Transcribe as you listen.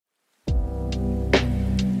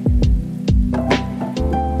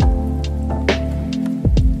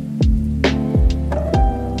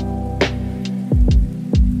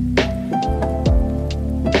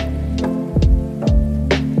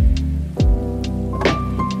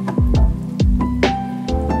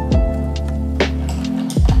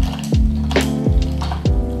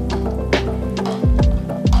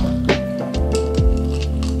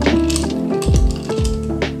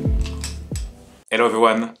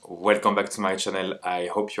welcome back to my channel. I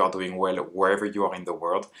hope you are doing well wherever you are in the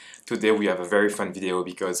world. Today we have a very fun video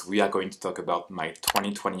because we are going to talk about my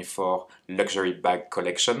 2024 luxury bag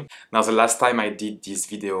collection. Now the last time I did this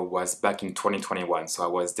video was back in 2021, so I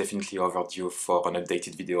was definitely overdue for an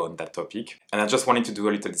updated video on that topic. And I just wanted to do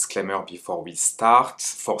a little disclaimer before we start.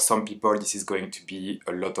 For some people this is going to be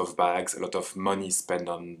a lot of bags, a lot of money spent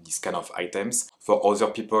on these kind of items. For other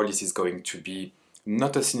people this is going to be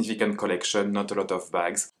not a significant collection, not a lot of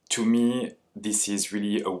bags. To me, this is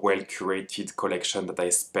really a well-curated collection that I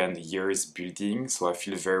spent years building, so I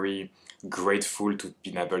feel very grateful to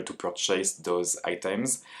be able to purchase those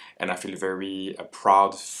items, and I feel very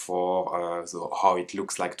proud for how it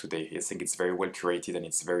looks like today. I think it's very well curated and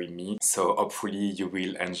it's very me, so hopefully you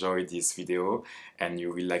will enjoy this video and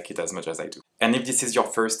you will like it as much as I do. And if this is your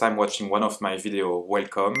first time watching one of my videos,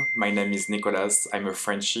 welcome. My name is Nicolas. I'm a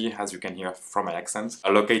Frenchie, as you can hear from my accent.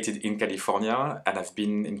 I'm located in California, and I've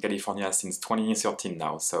been in California since 2013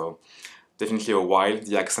 now, so definitely a while.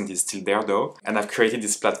 The accent is still there though. And I've created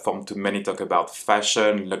this platform to mainly talk about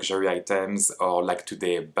fashion, luxury items, or like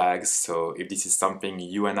today, bags. So if this is something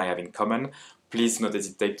you and I have in common, please do not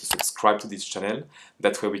hesitate to subscribe to this channel.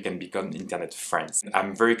 That way we can become internet friends.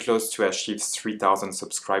 I'm very close to achieve 3,000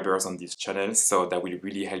 subscribers on this channel, so that will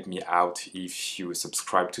really help me out if you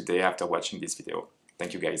subscribe today after watching this video.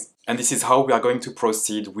 Thank you guys. And this is how we are going to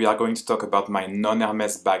proceed. We are going to talk about my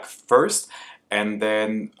non-Hermès bag first, and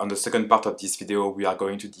then on the second part of this video we are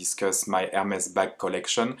going to discuss my Hermès bag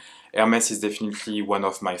collection. Hermès is definitely one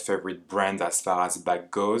of my favorite brands as far as bag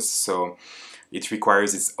goes, so it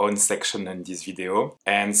requires its own section in this video.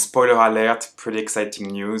 And spoiler alert, pretty exciting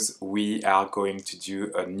news, we are going to do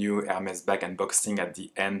a new Hermès bag unboxing at the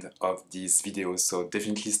end of this video, so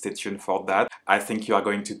definitely stay tuned for that. I think you are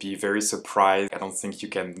going to be very surprised. I don't think you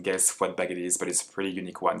can guess what bag it is, but it's a pretty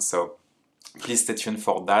unique one, so please stay tuned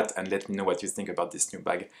for that and let me know what you think about this new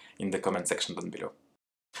bag in the comment section down below.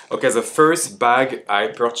 Okay, the first bag I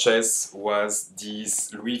purchased was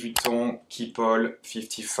this Louis Vuitton Keepall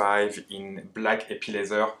 55 in black epi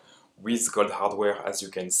leather with gold hardware, as you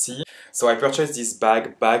can see. So I purchased this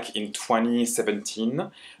bag back in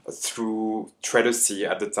 2017 through Trader C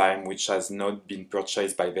at the time, which has not been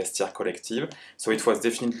purchased by Vestiaire Collective. So it was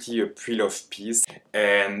definitely a pre-loved piece,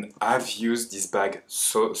 and I've used this bag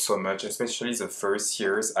so much, especially the first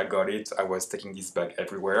years I got it. I was taking this bag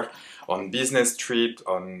everywhere, on business trip,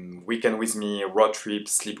 on weekend with me, road trip,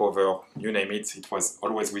 sleepover, you name it, it was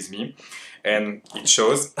always with me. And it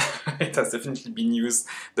shows. It has definitely been used.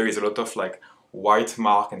 There is a lot of like white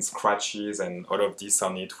mark and scratches and all of this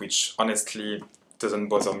on it, which honestly doesn't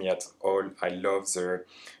bother me at all. I love the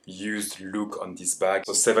used look on this bag.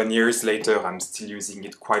 So 7 years later I'm still using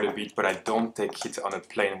it quite a bit, but I don't take it on a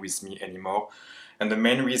plane with me anymore. And the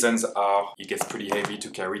main reasons are it gets pretty heavy to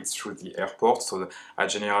carry it through the airport, so I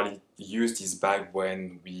generally use this bag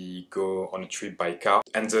when we go on a trip by car.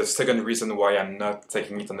 And the second reason why I'm not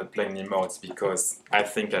taking it on the plane anymore is because I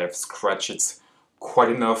think I have scratched it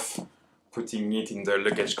quite enough putting it in the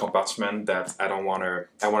luggage compartment that I want to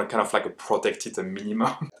kind of like protect it a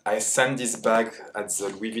minimum. I sent this bag at the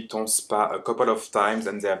Louis Vuitton spa a couple of times,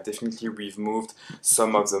 and they have definitely removed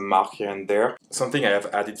some of the mark here and there. Something I have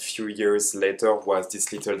added few years later was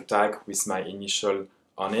this little tag with my initial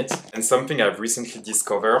on it. And something I've recently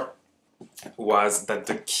discovered was that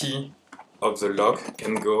the key of the lock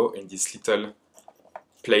can go in this little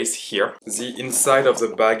place here. The inside of the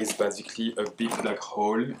bag is basically a big black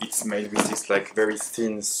hole. It's made with this like very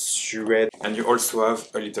thin thread, and you also have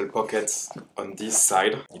a little pocket on this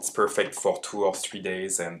side. It's perfect for 2 or 3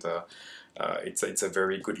 days, and it's a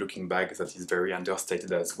very good looking bag that is very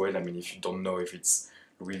understated as well. I mean, if you don't know if it's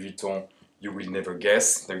Louis Vuitton, you will never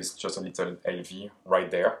guess. There is just a little LV right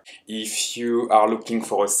there. If you are looking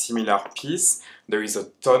for a similar piece, there is a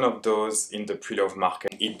ton of those in the pre-loved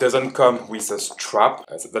market. It doesn't come with a strap.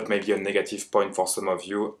 That may be a negative point for some of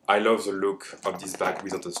you. I love the look of this bag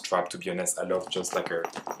without a strap, to be honest. I love just like a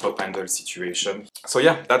top handle situation. So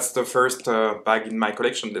yeah, that's the first bag in my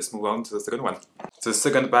collection. Let's move on to the second one. The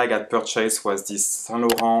second bag I purchased was this Saint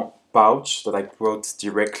Laurent pouch that I bought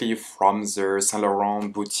directly from the Saint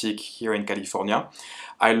Laurent boutique here in California.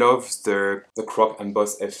 I love the croc and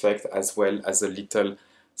boss effect, as well as a little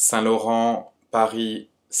Saint Laurent Paris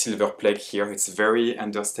silver plaque here. It's very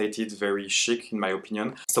understated, very chic in my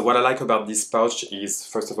opinion. So what I like about this pouch is,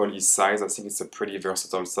 first of all, its size. I think it's a pretty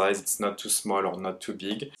versatile size. It's not too small or not too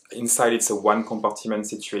big. Inside it's a one compartment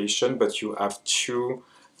situation, but you have 2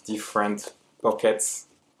 different pockets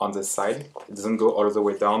on the side. It doesn't go all the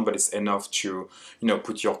way down, but it's enough to, you know,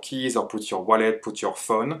 put your keys or put your wallet, put your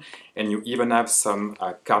phone, and you even have some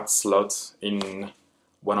card slots in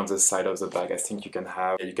one of the side of the bag. I think you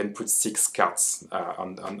can put 6 cards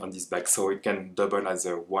on this bag, so it can double as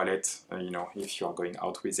a wallet, you know, if you are going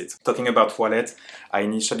out with it. Talking about wallet, I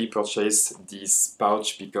initially purchased this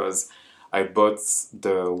pouch because I bought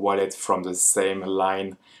the wallet from the same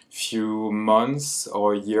line few months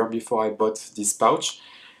or a year before I bought this pouch.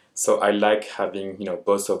 So I like having, you know,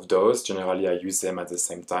 both of those. Generally, I use them at the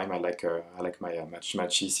same time. I like my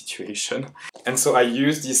matchy situation. And so I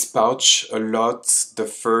use this pouch a lot the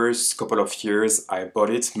first couple of years. I bought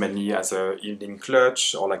it mainly as a evening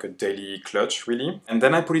clutch or like a daily clutch, really. And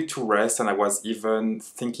then I put it to rest, and I was even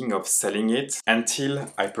thinking of selling it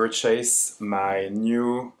until I purchased my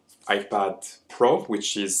new iPad Pro,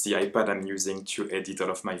 which is the iPad I'm using to edit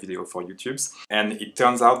all of my video for YouTube. And it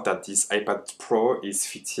turns out that this iPad Pro is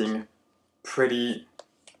fitting pretty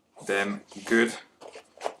damn good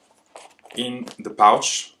in the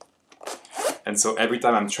pouch. And so every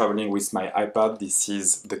time I'm traveling with my iPad, this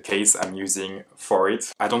is the case I'm using for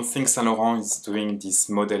it. I don't think Saint Laurent is doing this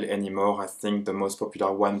model anymore. I think the most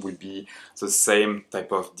popular one will be the same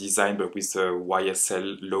type of design but with the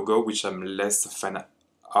YSL logo, which I'm less a fan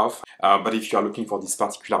of. But if you are looking for this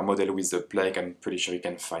particular model with the plaque, I'm pretty sure you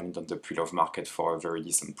can find it on the pre-love market for a very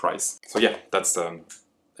decent price. So yeah, that's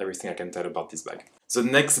everything I can tell about this bag. The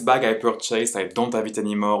next bag I purchased, I don't have it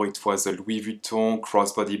anymore. It was a Louis Vuitton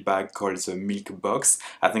crossbody bag called the Milk Box.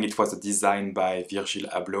 I think it was designed by Virgil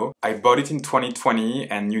Abloh. I bought it in 2020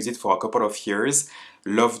 and used it for a couple of years.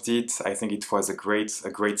 Loved it. I think it was a great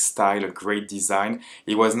style, a great design.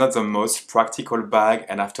 It was not the most practical bag,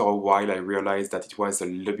 and after a while I realized that it was a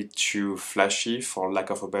little bit too flashy, for lack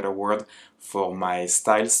of a better word, for my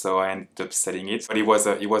style, so I ended up selling it. But it was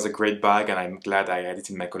a great bag, and I'm glad I had it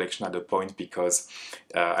in my collection at the point because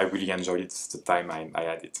I really enjoyed it the time I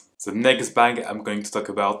had it. The next bag I'm going to talk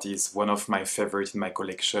about is one of my favorites in my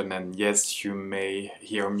collection, and yes, you may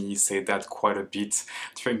hear me say that quite a bit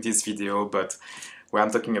during this video, but where I'm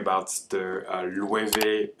talking about the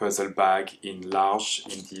Loewe puzzle bag in large,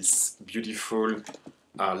 in this beautiful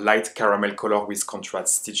light caramel color with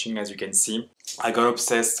contrast stitching, as you can see. I got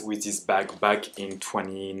obsessed with this bag back in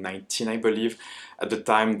 2019, I believe. At the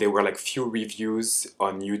time, there were like few reviews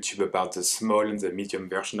on YouTube about the small and the medium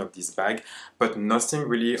version of this bag, but nothing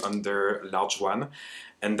really on the large one.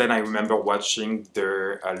 And then I remember watching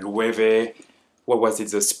the Loewe, what was it,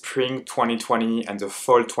 the spring 2020 and the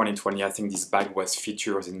fall 2020. I think this bag was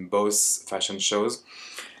featured in both fashion shows.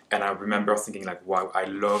 And I remember thinking like, wow, I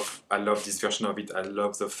love this version of it. I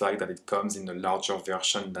love the fact that it comes in a larger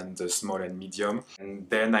version than the small and medium. And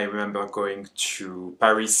then I remember going to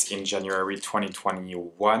Paris in January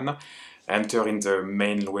 2021, entering the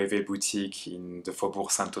main Loewe boutique in the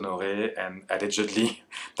Faubourg Saint-Honoré, and allegedly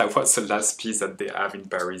that was the last piece that they have in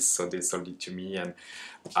Paris, so they sold it to me and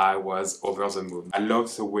I was over the moon. I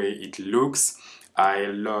love the way it looks. I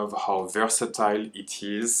love how versatile it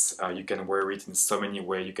is. You can wear it in so many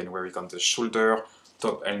ways. You can wear it on the shoulder,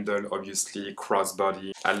 top handle, obviously,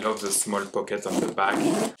 crossbody. I love the small pocket on the back.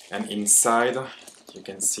 And inside, you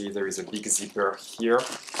can see there is a big zipper here.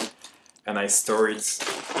 And I store it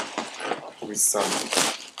with some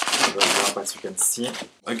wrap, as you can see.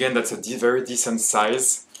 Again, that's a very decent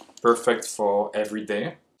size, perfect for every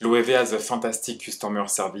day. Loewe has a fantastic customer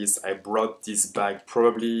service. I brought this bag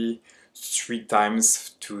probably 3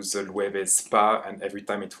 times to the Loewe spa, and every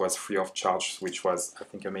time it was free of charge, which was, I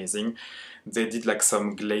think, amazing. They did like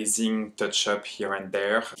some glazing touch-up here and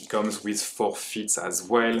there. It comes with 4 fits as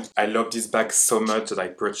well. I love this bag so much that I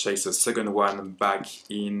purchased a second one back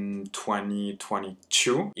in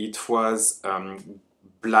 2022. It was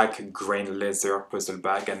black grain leather puzzle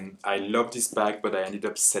bag, and I love this bag, but I ended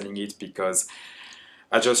up selling it because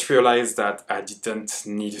I just realized that I didn't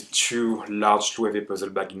need 2 large Loewe puzzle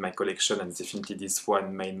bags in my collection, and definitely this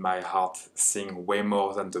one made my heart sing way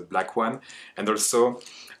more than the black one. And also,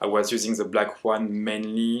 I was using the black one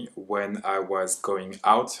mainly when I was going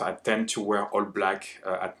out. I tend to wear all black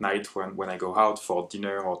at night when I go out for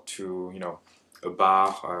dinner or to, you know, a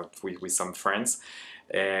bar with some friends.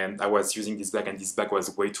 And I was using this bag, and this bag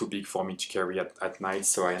was way too big for me to carry at night,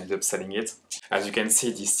 so I ended up selling it. As you can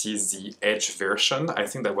see, this is the Edge version. I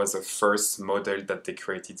think that was the first model that they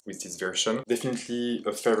created with this version. Definitely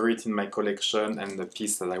a favorite in my collection and a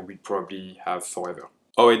piece that I will probably have forever.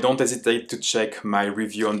 Oh, and don't hesitate to check my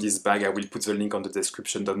review on this bag. I will put the link on the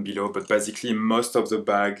description down below, but basically most of the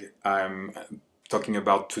bag I'm talking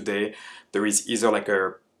about today, there is either like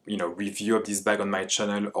a review of this bag on my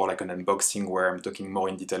channel, or like an unboxing where I'm talking more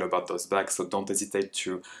in detail about those bags, so don't hesitate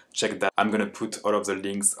to check that. I'm gonna put all of the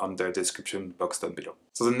links on the description box down below.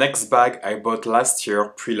 So the next bag I bought last year,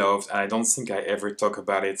 pre-loved, and I don't think I ever talk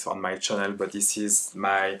about it on my channel, but this is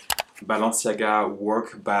my Balenciaga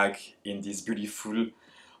work bag in this beautiful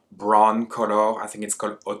brown color. I think it's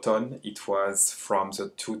called Autumn. It was from the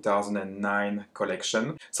 2009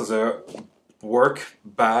 collection. So the work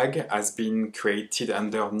bag has been created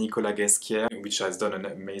under Nicolas Ghesquière, which has done an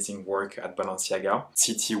amazing work at Balenciaga.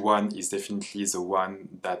 CT1 is definitely the one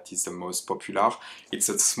that is the most popular. It's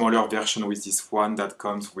a smaller version with this one that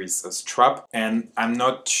comes with a strap, and I'm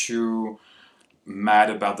not too mad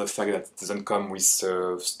about the fact that it doesn't come with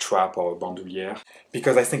a strap or a bandoulière,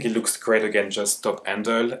 because I think it looks great. Again, just top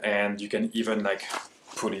handle, and you can even like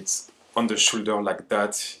put it on the shoulder like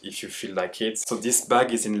that if you feel like it. So this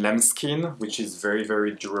bag is in lambskin, which is very,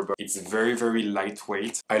 very durable. It's very, very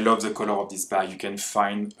lightweight. I love the color of this bag. You can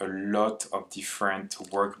find a lot of different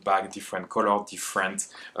work bag, different color, different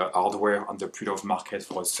hardware on the pre-loved market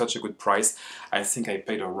for such a good price. I think I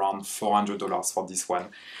paid around $400 for this one,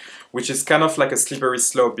 which is kind of like a slippery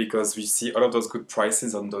slope, because we see all of those good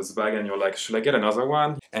prices on those bags and you're like, should I get another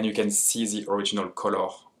one? And you can see the original color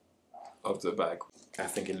of the bag. I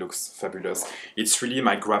think it looks fabulous. It's really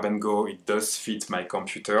my grab and go. It does fit my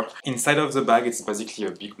computer. Inside of the bag, it's basically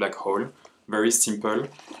a big black hole. Very simple.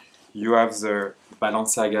 You have the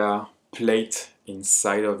Balenciaga plate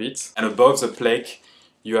inside of it. And above the plate,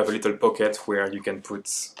 you have a little pocket where you can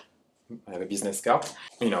put a business card,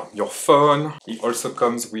 your phone. It also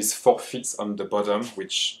comes with forfeits on the bottom,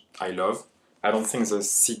 which I love. I don't think the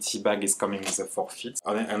CT bag is coming with a forfeit.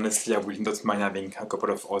 Honestly, I will not mind having a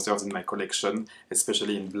couple of others in my collection,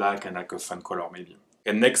 especially in black and like a fun color maybe.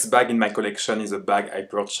 The next bag in my collection is a bag I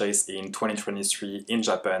purchased in 2023 in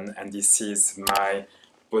Japan, and this is my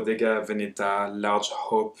Bottega Veneta Large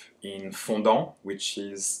Hope in fondant, which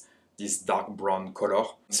is this dark brown color.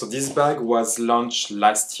 So this bag was launched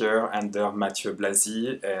last year under Mathieu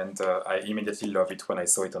Blasi, and I immediately love it when I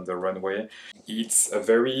saw it on the runway. It's a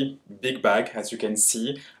very big bag, as you can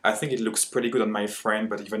see. I think it looks pretty good on my frame,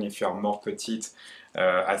 but even if you are more petite,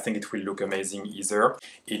 I think it will look amazing either.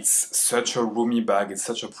 It's such a roomy bag, it's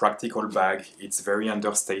such a practical bag, it's very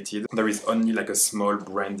understated. There is only like a small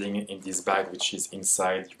branding in this bag, which is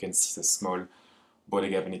inside. You can see the small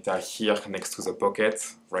Bottega Veneta here next to the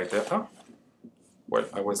pocket, right there. Oh, well,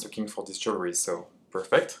 I was looking for this jewelry, so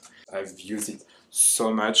perfect. I've used it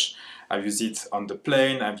so much. I've used it on the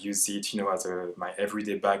plane, I've used it, as my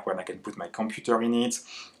everyday bag when I can put my computer in it.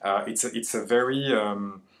 It's a very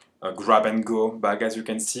grab and go bag, as you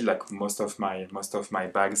can see, like most of my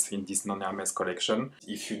bags in this Non-Hermès collection.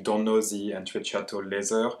 If you don't know the Intrecciato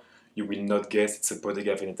leather, you will not guess it's a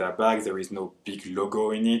Bottega Veneta bag. There is no big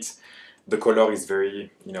logo in it. The color is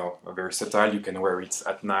very, versatile. You can wear it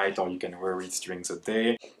at night or you can wear it during the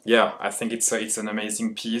day. Yeah, I think it's an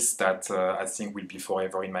amazing piece that I think will be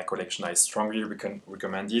forever in my collection. I strongly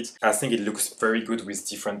recommend it. I think it looks very good with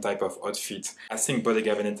different type of outfit. I think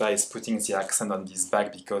Bottega Veneta is putting the accent on this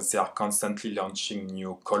bag because they are constantly launching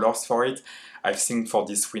new colors for it. I've seen for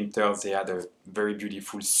this winter they had a very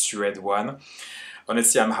beautiful suede one.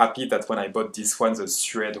 Honestly, I'm happy that when I bought this one, the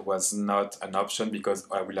suede was not an option, because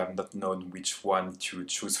I will have not known which one to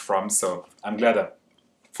choose from. So I'm glad I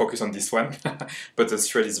focused on this one, but the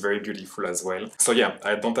suede is very beautiful as well. So yeah,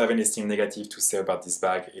 I don't have anything negative to say about this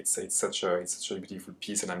bag. It's such a beautiful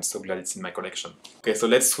piece, and I'm so glad it's in my collection. Okay, so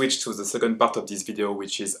let's switch to the second part of this video,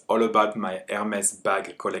 which is all about my Hermès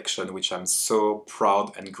bag collection, which I'm so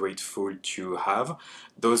proud and grateful to have.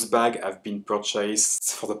 Those bags have been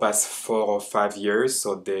purchased for the past 4 or 5 years,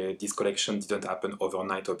 so this collection didn't happen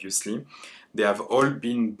overnight, obviously. They have all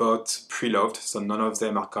been bought pre-loved, so none of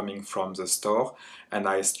them are coming from the store, and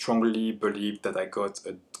I strongly believe that I got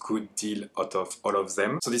a good deal out of all of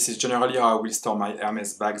them. So this is generally how I will store my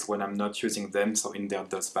Hermès bags when I'm not using them, so in their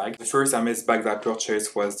dust bag. The first Hermès bag that I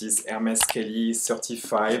purchased was this Hermès Kelly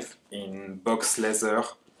 35 in box leather,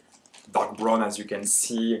 dark brown as you can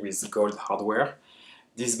see, with gold hardware.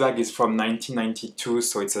 This bag is from 1992,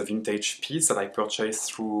 so it's a vintage piece that I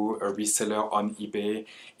purchased through a reseller on eBay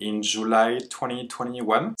in July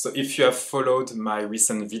 2021. So if you have followed my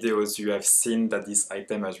recent videos, you have seen that this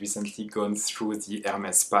item has recently gone through the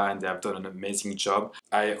Hermès spa and they have done an amazing job.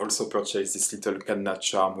 I also purchased this little cadenas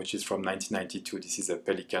charm, which is from 1992. This is a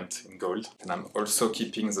pelican in gold. And I'm also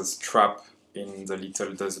keeping the strap in the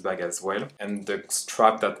little dust bag as well. And the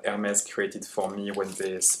strap that Hermès created for me when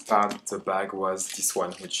they spanned the bag was this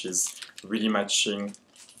one, which is really matching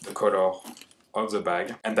the color of the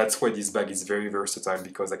bag. And that's why this bag is very versatile,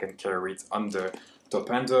 because I can carry it on the top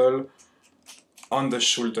handle, on the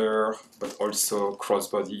shoulder, but also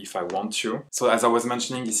crossbody if I want to. So as I was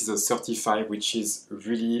mentioning, this is a 35, which is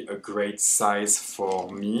really a great size for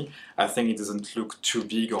me. I think it doesn't look too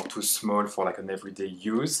big or too small for like an everyday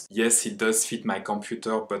use. Yes, it does fit my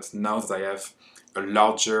computer, but now that I have a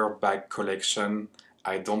larger bag collection,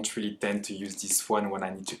 I don't really tend to use this one when I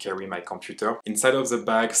need to carry my computer. Inside of the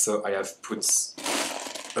bag, so I have put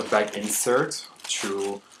a bag insert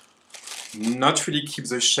to not really keep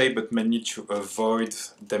the shape, but mainly to avoid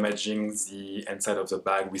damaging the inside of the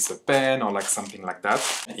bag with a pen or like something like that.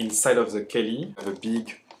 Inside of the Kelly, I have a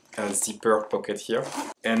big zipper pocket here,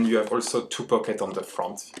 and you have also 2 pockets on the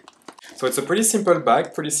front. So it's a pretty simple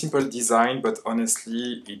bag, pretty simple design, but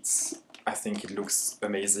honestly, I think it looks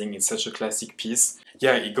amazing. It's such a classic piece.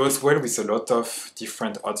 Yeah, it goes well with a lot of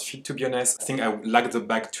different outfits, to be honest. I think I would like the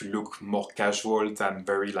bag to look more casual than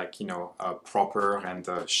very like, you know, proper and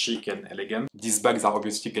chic and elegant. These bags are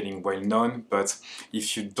obviously getting well known, but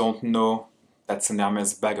if you don't know that's an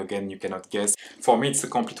Hermes bag, again, you cannot guess. For me, it's a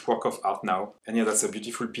complete work of art now. And yeah, that's a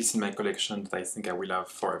beautiful piece in my collection that I think I will have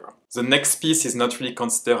forever. The next piece is not really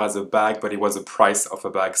considered as a bag, but it was a price of a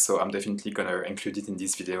bag, so I'm definitely gonna include it in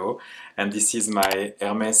this video. And this is my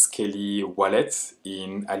Hermes Kelly wallet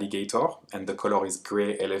in alligator, and the color is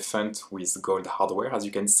grey elephant with gold hardware, as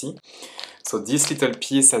you can see. So this little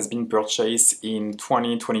piece has been purchased in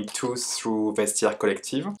 2022 through Vestiaire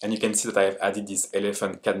Collective, and you can see that I have added this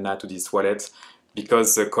elephant cadenas to this wallet.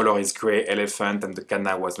 Because the color is grey elephant and the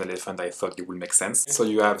cadenas was an elephant, I thought it would make sense. So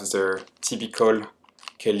you have the typical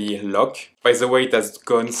Kelly lock. By the way, it has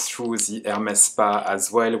gone through the Hermes Spa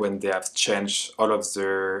as well when they have changed all of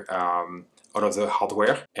the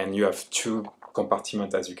hardware, and you have 2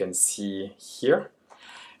 compartments as you can see here.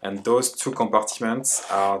 And those 2 compartments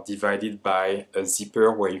are divided by a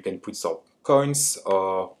zipper where you can put some coins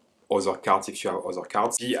or other cards if you have other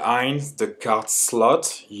cards. Behind the card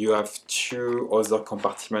slot, you have 2 other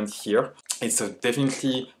compartments here. It's a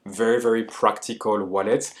definitely very, very practical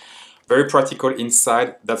wallet. Very practical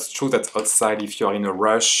inside. That's true that outside, if you're in a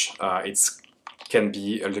rush, it can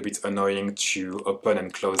be a little bit annoying to open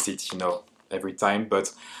and close it, you know, every time.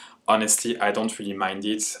 But honestly, I don't really mind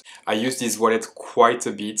it. I use this wallet quite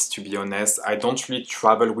a bit, to be honest. I don't really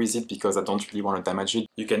travel with it because I don't really want to damage it.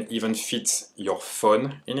 You can even fit your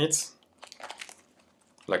phone in it,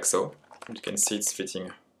 like so. You can see it's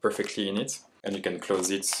fitting perfectly in it, and you can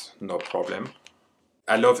close it, no problem.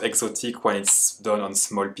 I love exotic when it's done on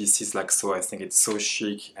small pieces like so. I think it's so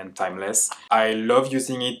chic and timeless. I love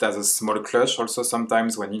using it as a small clutch also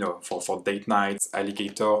sometimes when, you know, for date nights.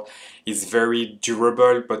 Alligator is very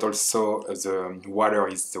durable, but also the water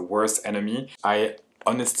is the worst enemy. I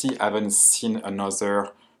honestly haven't seen another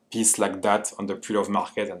piece like that on the pre-love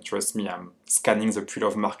market, and trust me, I'm scanning the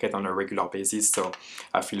pre-love market on a regular basis, so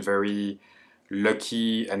I feel very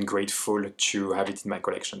lucky and grateful to have it in my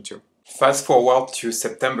collection too. Fast forward to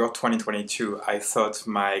September 2022, I thought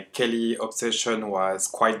my Kelly obsession was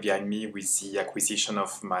quite behind me with the acquisition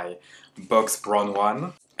of my box brown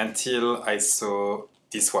one, until I saw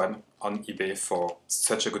this one on eBay for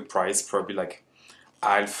such a good price, probably like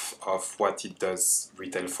half of what it does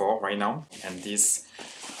retail for right now. And this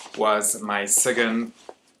was my second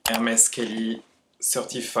Hermes Kelly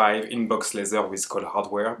 35 in-box leather with gold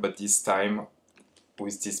hardware, but this time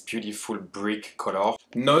with this beautiful brick color.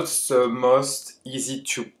 Not the most easy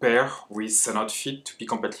to pair with an outfit, to be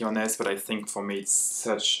completely honest, but I think for me it's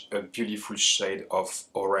such a beautiful shade of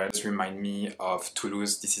orange. It reminds me of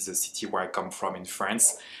Toulouse. This is the city where I come from in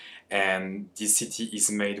France, and this city is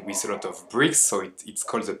made with a lot of bricks, so it's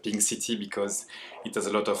called the Pink City because it has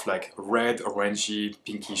a lot of like red, orangey,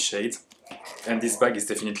 pinky shades. And this bag is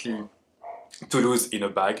definitely Toulouse in a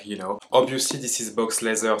bag, you know. Obviously this is box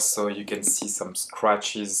leather, so you can see some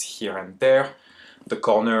scratches here and there. The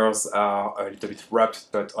corners are a little bit rubbed,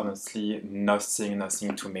 but honestly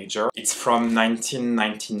nothing too major. It's from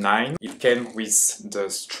 1999. It came with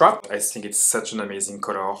the strap. I think it's such an amazing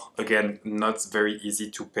color. Again, not very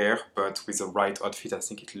easy to pair, but with the right outfit I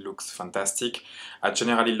think it looks fantastic. I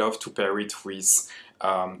generally love to pair it with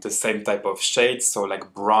the same type of shade, so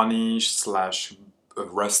like brownish slash a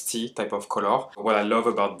rusty type of color. What I love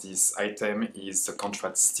about this item is the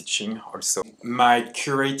contrast stitching also. My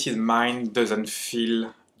curated mind doesn't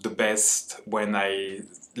feel the best when I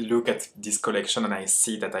look at this collection and I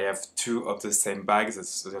see that I have 2 of the same bags.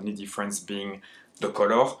 That's the only difference being the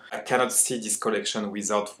color. I cannot see this collection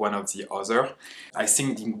without one of the other. I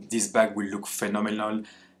think this bag will look phenomenal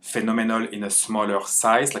in a smaller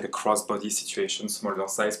size, like a crossbody situation, smaller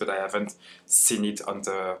size, but I haven't seen it on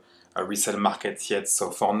the a resale market yet.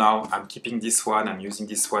 So for now, I'm keeping this one, I'm using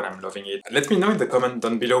this one, I'm loving it. Let me know in the comment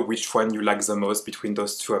down below which one you like the most between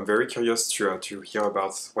those two. I'm very curious to hear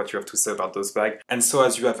about what you have to say about those bags. And so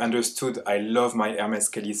as you have understood, I love my Hermes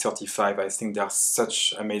Kelly 35. I think they are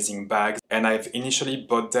such amazing bags. And I've initially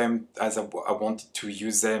bought them as I wanted to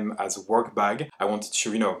use them as a work bag. I wanted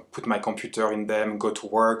to, you know, put my computer in them, go to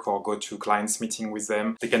work or go to clients meeting with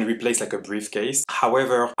them. They can replace like a briefcase.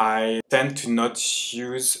 However, I tend to not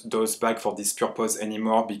use those bags for this purpose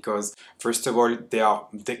anymore because first of all,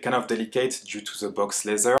 they're kind of delicate due to the box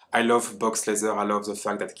leather. I love box leather, I love the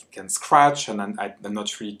fact that it can scratch and I'm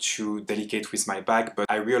not really too delicate with my bag, but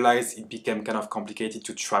I realized it became kind of complicated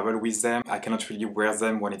to travel with them. I cannot really wear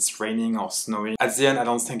them when it's raining or snowing. At the end, I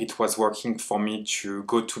don't think it was working for me to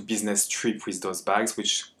go to business trip with those bags,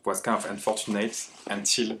 which was kind of unfortunate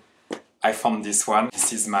until I found this one.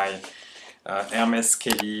 This is my Hermès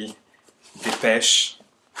Kelly Depeche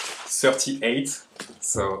 38.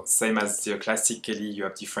 So same as the classic Kelly, you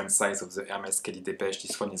have different size of the Hermès Kelly Depeche.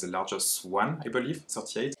 This one is the largest one, I believe,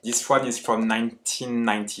 38. This one is from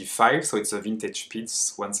 1995, so it's a vintage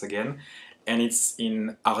piece once again. And it's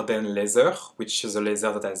in Arden leather, which is a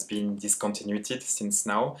leather that has been discontinued since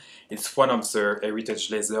now. It's one of the heritage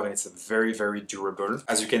leather and it's very, very durable.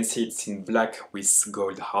 As you can see, it's in black with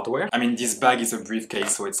gold hardware. I mean, this bag is a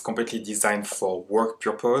briefcase, so it's completely designed for work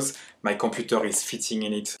purpose. My computer is fitting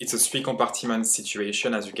in it. It's a 3-compartment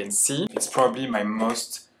situation, as you can see. It's probably my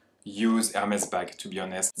most used Hermes bag, to be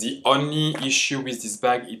honest. The only issue with this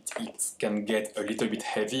bag, it can get a little bit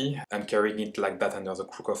heavy. I'm carrying it like that under the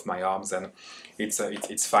crook of my arms and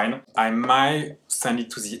it's fine. I might send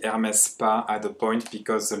it to the Hermes spa at the point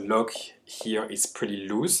because the lock here is pretty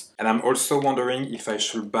loose. And I'm also wondering if I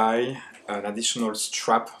should buy an additional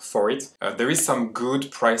strap for it. There is some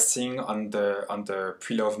good pricing on the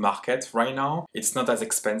pre-love market right now. It's not as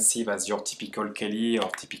expensive as your typical Kelly or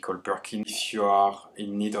typical Birkin. If you are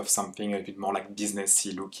in need of something a bit more like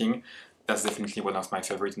businessy looking, that's definitely one of my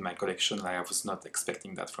favorites in my collection. I was not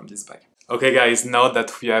expecting that from this bag. Okay guys, now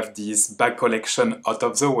that we have this bag collection out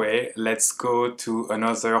of the way, let's go to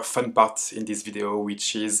another fun part in this video,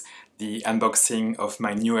 which is the unboxing of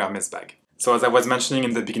my new Hermes bag. So as I was mentioning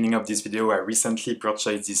in the beginning of this video, I recently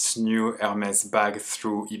purchased this new Hermes bag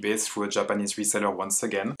through eBay, through a Japanese reseller once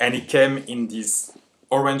again. And it came in this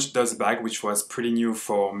orange dust bag, which was pretty new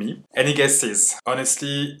for me. Any guesses?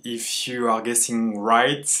 Honestly, if you are guessing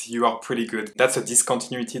right, you are pretty good. That's a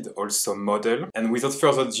discontinued also model. And without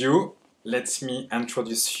further ado, let me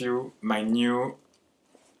introduce you my new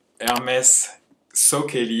Hermes So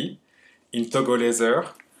Kelly in Togo leather,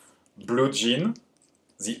 blue jean,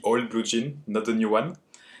 the old blue jean, not the new one,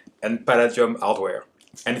 and palladium hardware.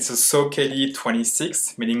 And it's a So Kelly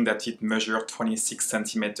 26, meaning that it measures 26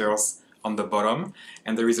 centimeters on the bottom,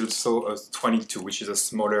 and there is also a 22, which is a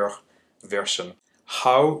smaller version.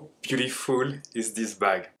 How beautiful is this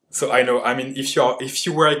bag? So I know, I mean, if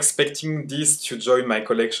you were expecting this to join my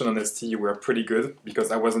collection, honestly, you were pretty good,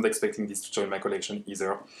 because I wasn't expecting this to join my collection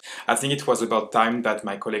either. I think it was about time that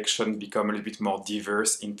my collection become a little bit more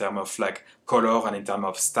diverse in terms of like color and in terms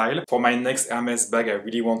of style. For my next Hermes bag, I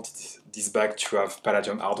really wanted this bag to have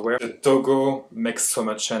palladium hardware. The Togo makes so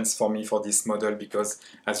much sense for me for this model because,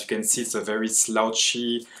 as you can see, it's a very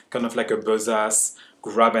slouchy, kind of like a buzz-ass,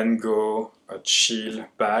 grab and go, a chill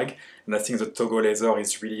bag. And I think the Togo leather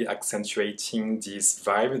is really accentuating this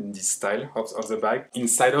vibe and this style of the bag.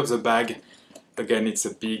 Inside of the bag, again, it's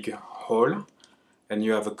a big hole and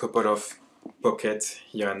you have a couple of pockets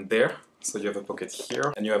here and there. So you have a pocket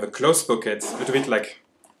here and you have a closed pocket, a little bit like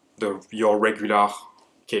your regular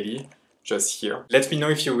Kelly, just here. Let me know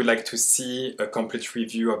if you would like to see a complete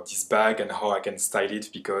review of this bag and how I can style it,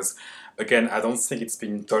 because again, I don't think it's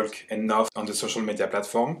been talked enough on the social media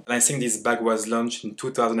platform. And I think this bag was launched in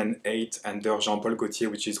 2008 under Jean-Paul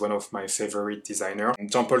Gaultier, which is one of my favorite designers.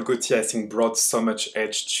 Jean-Paul Gaultier, I think, brought so much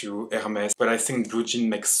edge to Hermes, but I think blue jean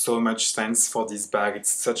makes so much sense for this bag.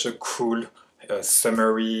 It's such a cool,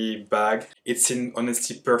 summery bag. It's in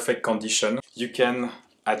honestly perfect condition. You can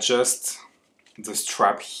adjust the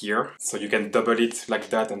strap here, so you can double it like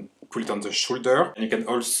that and put it on the shoulder, and you can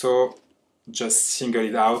also just single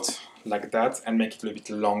it out like that and make it a little bit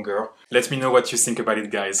longer. Let me know what you think about it,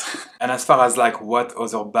 guys. And as far as like what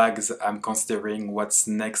other bags I'm considering, what's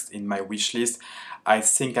next in my wish list, I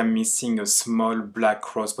think I'm missing a small black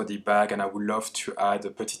crossbody bag, and I would love to add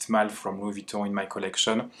a Petite Malle from Louis Vuitton in my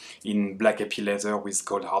collection in black epi leather with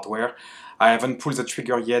gold hardware. I haven't pulled the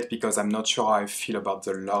trigger yet because I'm not sure how I feel about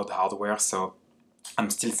the loud hardware, so I'm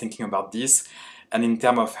still thinking about this. And in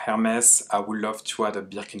terms of Hermes, I would love to add a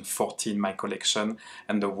Birkin 40 in my collection.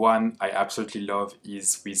 And the one I absolutely love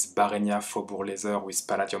is with Barenia Faubourg leather with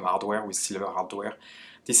palladium hardware, with silver hardware.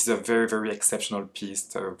 This is a very, very exceptional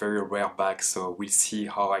piece, a very rare bag, so we'll see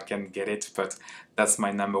how I can get it, but that's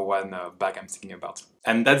my number one bag I'm thinking about.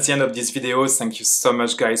 And that's the end of this video. Thank you so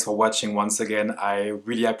much guys for watching once again. I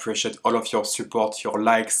really appreciate all of your support, your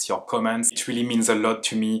likes, your comments. It really means a lot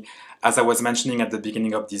to me. As I was mentioning at the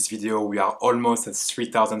beginning of this video, we are almost at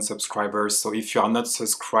 3,000 subscribers, so if you are not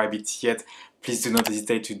subscribed yet, please do not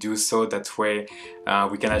hesitate to do so. That way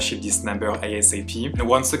we can achieve this number ASAP. And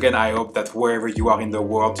once again, I hope that wherever you are in the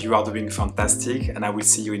world, you are doing fantastic, and I will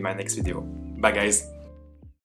see you in my next video. Bye guys!